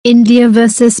India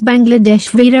vs Bangladesh.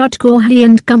 Virat Kohli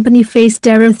and company face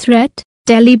terror threat.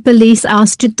 Delhi police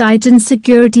asked to tighten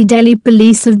security. Delhi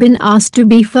police have been asked to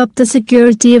beef up the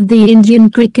security of the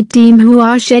Indian cricket team, who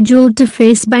are scheduled to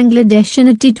face Bangladesh in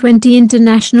a T20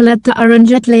 international at the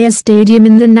Aranjatlayar Stadium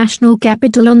in the national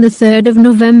capital on the 3rd of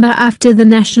November after the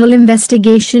National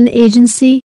Investigation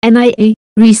Agency, NIA,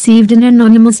 received an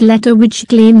anonymous letter which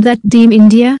claimed that Team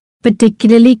India,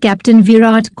 particularly captain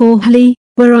Virat Kohli,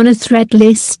 were on a threat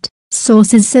list,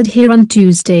 sources said here on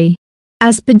Tuesday.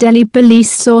 As per Delhi police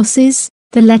sources,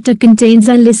 the letter contains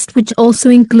a list which also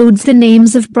includes the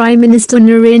names of Prime Minister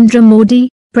Narendra Modi,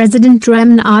 President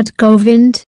Ram Nath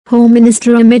Kovind, Home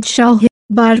Minister Amit Shah,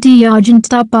 Bharatiya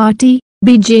Janata Party,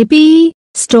 BJP,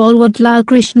 stalwart Lal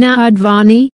Krishna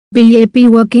Advani, BJP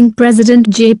Working President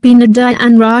JP Nadda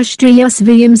and Rashtriya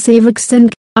Swayam Sevak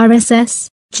Sangh, RSS,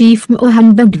 Chief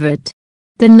Mohan Bhagwat.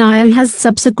 The NIA has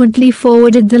subsequently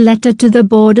forwarded the letter to the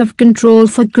Board of Control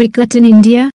for Cricket in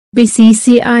India,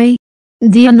 BCCI.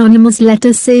 The anonymous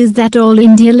letter says that All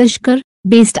India Lashkar,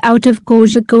 based out of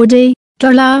Kozhikode,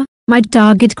 Tola, might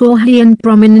target Kohli and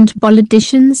prominent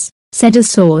politicians, said a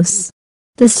source.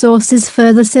 The sources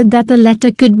further said that the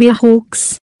letter could be a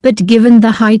hoax, but given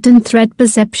the heightened threat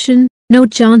perception, no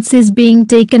chance is being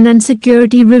taken and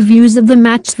security reviews of the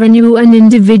match venue and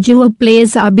individual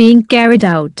players are being carried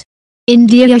out.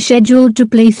 India are scheduled to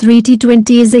play 3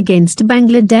 T20s against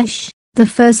Bangladesh, the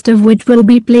first of which will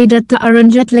be played at the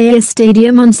Aranjatlayar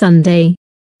Stadium on Sunday.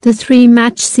 The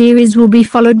 3-match series will be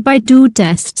followed by 2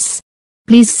 tests.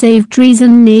 Please save trees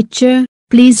and nature.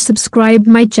 Please subscribe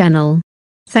my channel.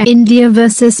 India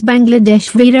vs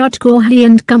Bangladesh. Virat Kohli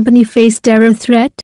and company face terror threat.